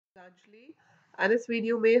Geetanjali and इस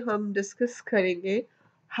video में हम डिस्कस करेंगे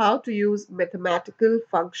how to use mathematical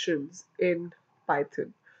functions in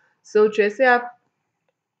Python. सो जैसे आप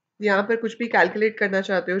यहाँ पर कुछ भी कैलकुलेट करना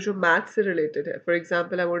चाहते हो जो मैथ से रिलेटेड है, for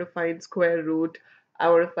example I want to find square root, I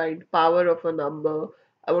want to find power of a number,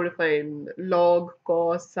 I want to find log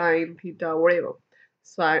cos sine theta whatever,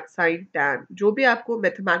 sign tan, जो भी आपको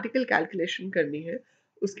मैथमेटिकल कैलकुलेशन करनी है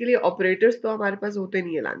उसके लिए operators तो हमारे पास होते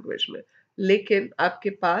नहीं है लैंग्वेज में, लेकिन आपके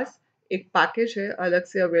पास एक पैकेज है अलग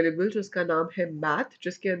से अवेलेबल जिसका नाम है मैथ,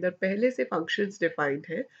 जिसके अंदर पहले से फंक्शंस डिफाइंड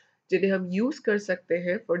है जिन्हें हम यूज कर सकते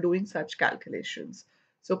हैं for doing such calculations.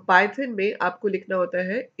 So Python में आपको लिखना होता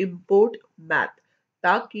है import मैथ,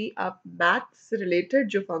 ताकि आप मैथ से रिलेटेड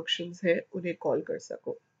जो फंक्शंस हैं उन्हें कॉल कर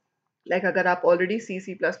सको। अगर आप ऑलरेडी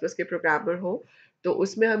सी प्लस प्लस के प्रोग्रामर हो तो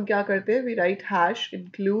उसमें हम क्या करते हैं, we write hash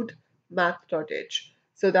include math dot H,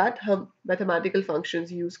 so that हम मैथमेटिकल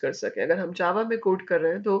फंक्शंस यूज कर सकें। अगर हम जावा में कोड कर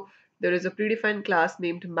रहे हैं तो there is a predefined class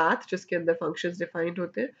named math जिसके अंदर फंक्शंस डिफाइंड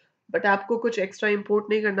होते हैं, बट आपको कुछ एक्स्ट्रा इंपोर्ट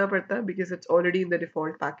नहीं करना पड़ता because it's already in the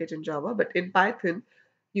default package in Java. But in Python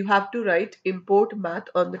you have to write import math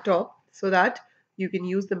on the top so that you can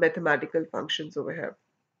use the mathematical functions over here.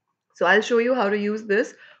 So I'll show you how to use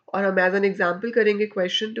this, और हम as an example करेंगे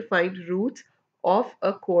question to find roots of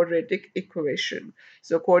a quadratic equation.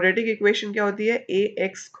 So quadratic equation क्या होती है?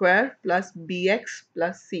 ax square plus bx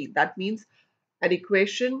plus c. That means an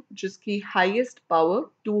equation जिसकी highest power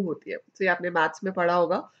 2 होती है। So ये आपने maths में पढ़ा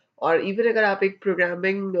होगा, और इवन अगर आप एक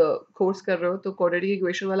प्रोग्रामिंग कोर्स कर रहे हो तो क्वाड्रेटिक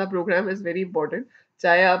इक्वेशन वाला प्रोग्राम इज वेरी इंपॉर्टेंट,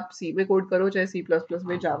 चाहे आप सी में कोड करो चाहे सी प्लस प्लस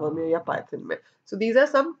में, जावा में या पाइथन में। So these are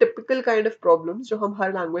some typical kind of problems जो हम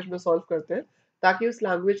हर लैंग्वेज में सॉल्व करते हैं ताकि उस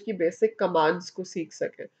लैंग्वेज की बेसिक कमांड्स को सीख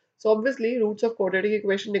सकें। So obviously roots of quadratic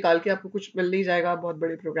equation निकाल के आपको कुछ मिल नहीं जाएगा, आप बहुत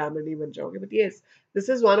बड़े प्रोग्रामर नहीं बन जाओगे, but yes this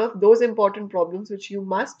is one of those important problems which you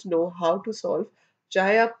must know how to solve,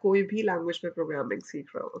 चाहे आप कोई भी लैंग्वेज में प्रोग्रामिंग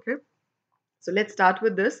सीख रहे हो। Okay, so let's start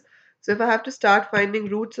with this. So if I have to start finding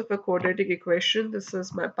roots of a quadratic equation, this is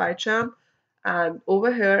my PyCharm, and over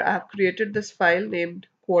here I have created this file named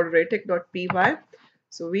quadratic.py.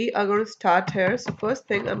 So we are going to start here. So first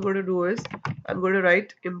thing I'm going to do is I'm going to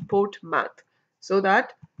write import math so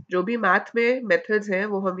that जो भी math में methods हैं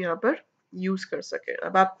वो हम यहाँ पर use कर सकें।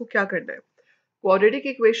 अब आपको क्या करना है, क्वाड्रेटिक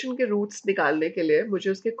इक्वेशन के रूट्स निकालने के लिए मुझे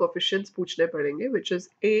उसके कोफिशिएंट्स पूछने पड़ेंगे, which is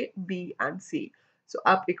A B and सी। सो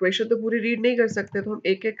आप इक्वेशन तो पूरी रीड नहीं कर सकते, तो हम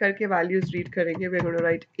एक एक करके वैल्यूज रीड करेंगे। We are going to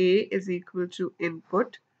right A is equal to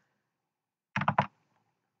input,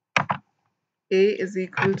 a is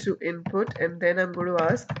equal to input, and then I'm going to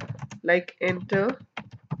ask like enter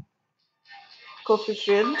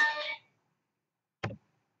coefficient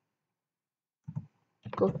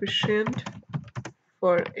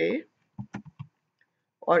for a,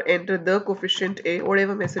 or enter the coefficient a,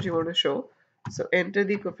 whatever message you want to show. So enter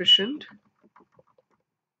the coefficient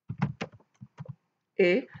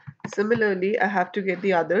a. Similarly I have to get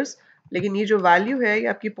the others, लेकिन ये जो value है ये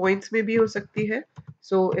आपकी points में भी हो सकती है,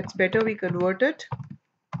 so it's better we convert it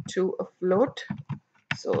to a float.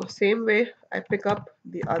 So same way I pick up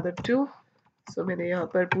the other two. So मैंने यहाँ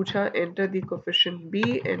पर पूछा enter the coefficient b,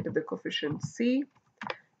 enter the coefficient c,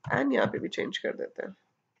 and यहाँ पे भी change कर देते हैं।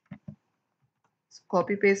 So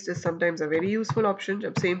copy paste is sometimes a very useful option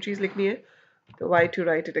जब सेम चीज लिखनी है, तो why to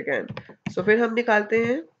write it again. So फिर हम निकालते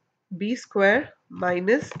हैं b square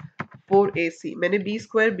minus 4ac। मैंने b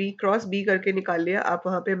square b cross b करके निकाल लिया, आप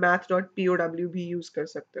वहां पे math.pow भी यूज कर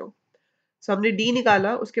सकते हो। So हमने d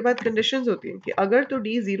निकाला, उसके बाद कंडीशंस होती हैं कि अगर तो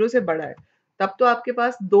d 0 से बड़ा है तब तो आपके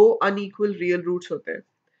पास दो अनइक्वल रियल रूट्स होते हैं,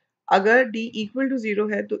 अगर d इक्वल टू 0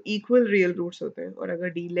 है तो इक्वल रियल रूट्स होते हैं, और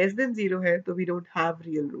अगर d लेस देन 0 है तो we don't have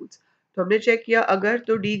real roots. तो हमने चेक किया अगर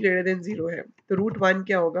तो d ग्रेटर देन 0 है तो रूट 1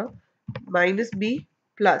 क्या होगा, minus b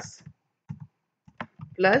plus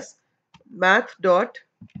math dot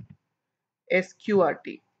sqrt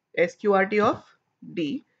of d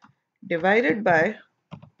divided by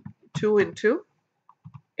 2 into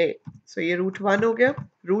a. So ये रूट 1 हो गया।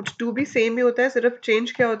 रूट 2 भी सेम ही होता है, सिर्फ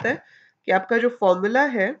चेंज क्या होता है कि आपका जो फॉर्मूला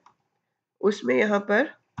है उसमें यहाँ पर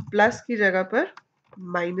प्लस की जगह पर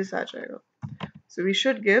माइनस आ जाएगा। So we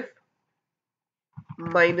should give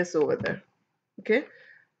minus over there. Okay,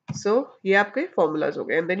 so ये आपके formulas हो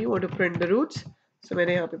गए, and then you want to print the roots. So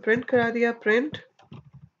मैंने यहाँ पे print करा दिया, print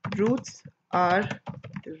roots are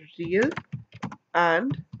real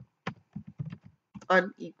and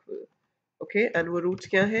unequal. Okay, and वो roots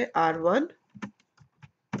क्या है, r1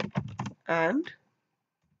 and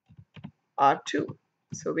r2.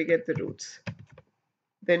 So we get the roots.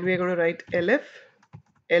 Then we are going to write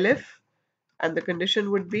elif, and the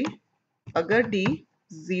condition would be अगर d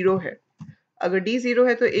 0 है, अगर D zero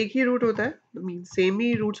है तो एक ही root होता है, मीन सेम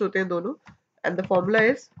ही रूट्स होते हैं दोनों, and the formula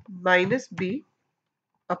is minus B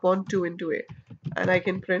upon 2 into a, and I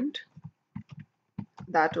can print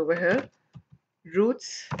that over here.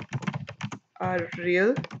 Roots are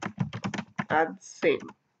real and same.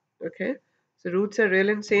 Okay, so roots are real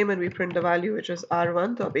and same, and we print the value which is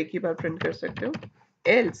r1. तो आप एक ही बार print कर सकते हो.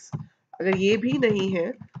 Else अगर ये भी नहीं है,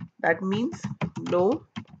 that means no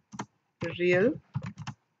real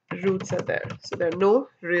roots are there. So there are no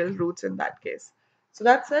real roots in that case. So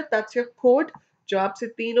that's it. That's your code. जो आपसे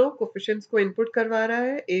तीनों coefficients को input करवा रहा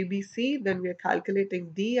है, A, B, C. Then we are calculating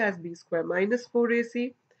D as B square minus 4AC.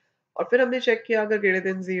 और फिर हमने check किया अगर greater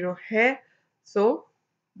than 0 है, so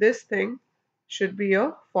this thing should be your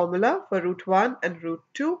formula for root 1 and root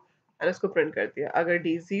 2, and उसको print कर दिया. अगर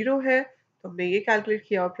D 0 है तो हमने ये calculate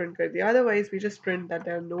किया और print कर दिया. Otherwise we just print that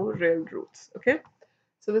there are no real roots. Okay.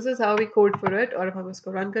 So this is how we code for it. और अब हम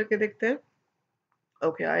इसको run करके देखते हैं.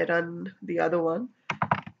 Okay, I run the other one.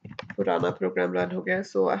 पुराना program run हो गया.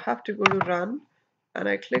 So I have to go to run and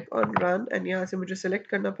I click on run, and यहाँ से मुझे select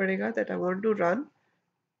करना पड़ेगा that I want to run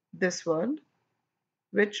this one,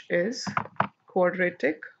 which is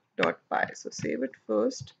quadratic.py. So save it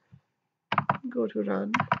first, go to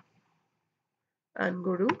run and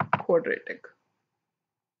go to quadratic.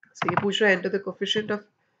 So ये पूछ रहा है enter the coefficient of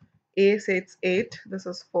A, say it's 8, this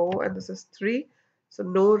is 4 and this is 3. So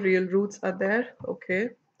no real roots are there. Okay,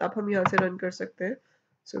 अब हम यहाँ से run कर सकते हैं.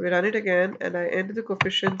 So we run it again and I enter the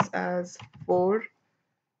coefficients as 4,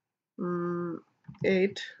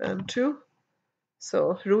 8 and 2.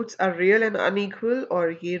 So roots are real and unequal,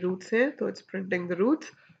 और ये roots हैं तो it's printing the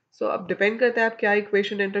roots. So अब depend करता है आप क्या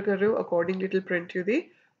equation enter कर रहे हो, accordingly it will print you the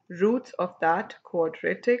roots of that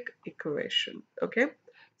quadratic equation. Okay,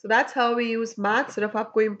 so that's how we use math. सिर्फ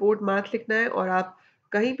आपको import math लिखना है और आप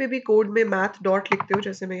कहीं पे भी कोड में math dot लिखते हो,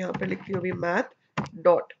 जैसे मैं यहाँ पे लिखती हूँ अभी math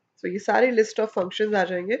dot. So ये सारे list of functions आ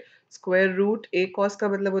जाएंगे. Square root, a cos का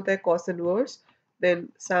मतलब होता है cos inverse, then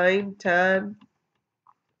sin, tan,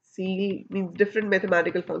 C means different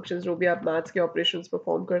mathematical functions जो भी आप maths के operations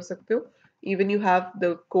perform कर सकते हो. Even you have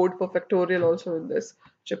the code for factorial also in this.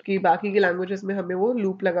 जबकि बाकी के languages में हमें वो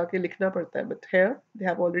loop लगा के लिखना पड़ता है, but here they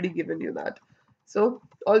have already given you that. So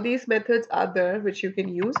all these methods are there which you can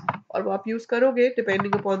use, और वो आप use करोगे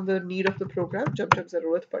depending upon the need of the program जब जब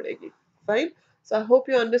ज़रूरत पड़ेगी. Fine. So I hope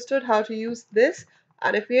you understood how to use this,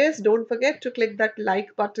 and if yes, don't forget to click that like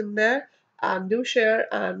button there and do share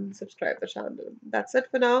and subscribe the channel. That's it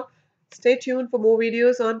for now. Stay tuned for more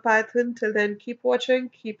videos on Python. Till then, keep watching,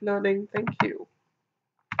 keep learning. Thank you.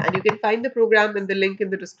 And you can find the program in the link in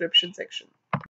the description section.